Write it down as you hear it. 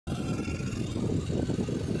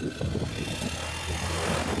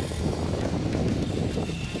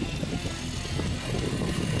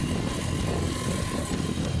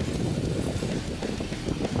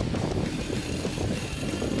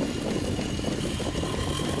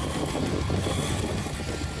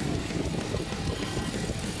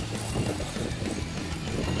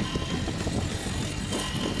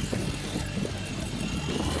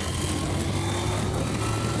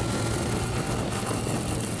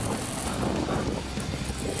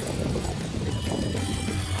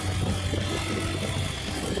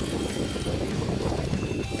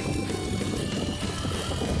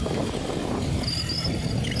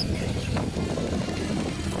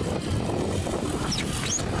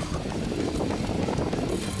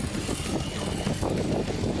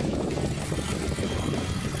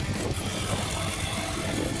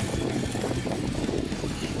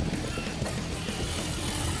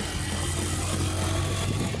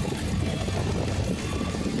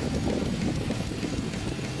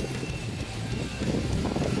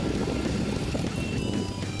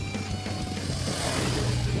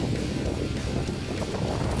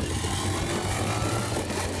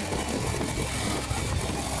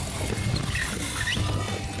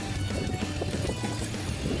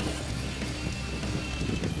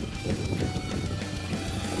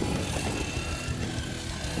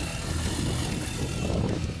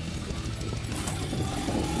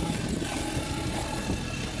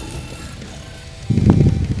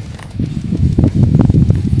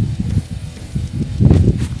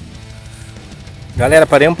Galera,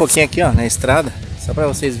 parei um pouquinho aqui, ó, na estrada, só para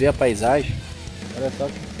vocês verem a paisagem. Olha só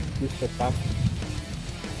que espetáculo.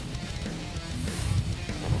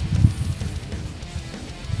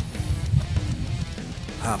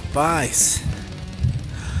 Rapaz,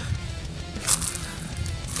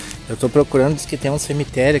 eu tô procurando, diz que tem um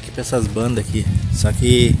cemitério aqui pra essas bandas aqui. Só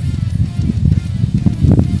que...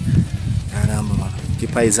 caramba, mano, que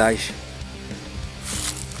paisagem.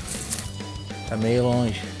 Tá meio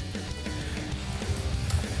longe.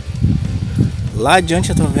 Lá adiante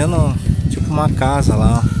eu tô vendo tipo uma casa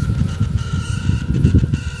lá, ó.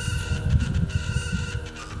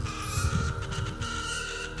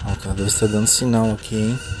 Ó, o K2 tá dando sinal aqui,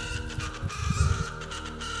 hein?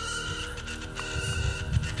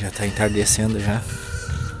 Já tá entardecendo já.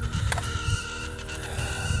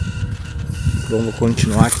 Vamos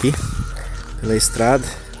continuar aqui pela estrada.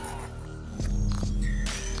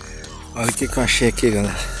 Olha o que eu achei aqui,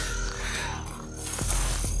 galera.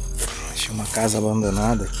 Achei uma casa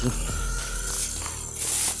abandonada aqui.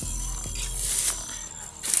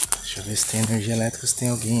 Deixa eu ver se tem energia elétrica, se tem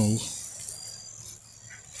alguém aí.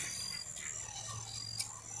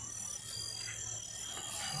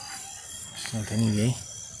 Acho que não tem ninguém.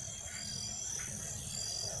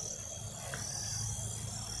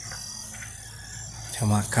 Tem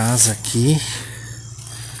uma casa aqui.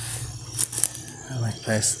 Mas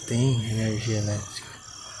parece que tem energia elétrica.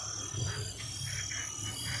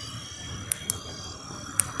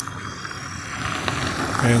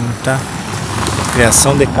 Perguntar.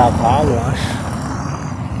 Criação de cavalo, eu acho.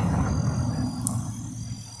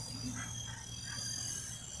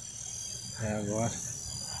 É agora.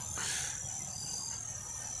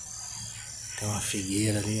 Tem uma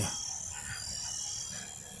figueira ali, ó.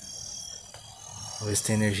 Vamos ver se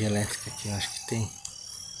tem energia elétrica aqui, eu acho que tem.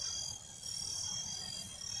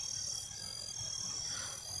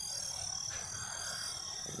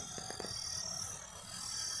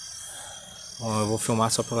 Bom, eu vou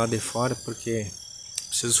filmar só pro lado de fora porque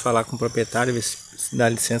preciso falar com o proprietário, ver se dá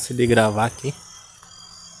licença de gravar aqui.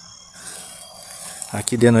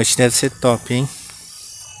 Aqui de noite deve ser top, hein?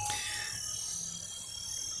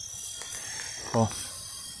 Bom,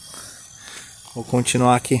 vou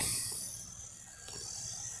continuar aqui.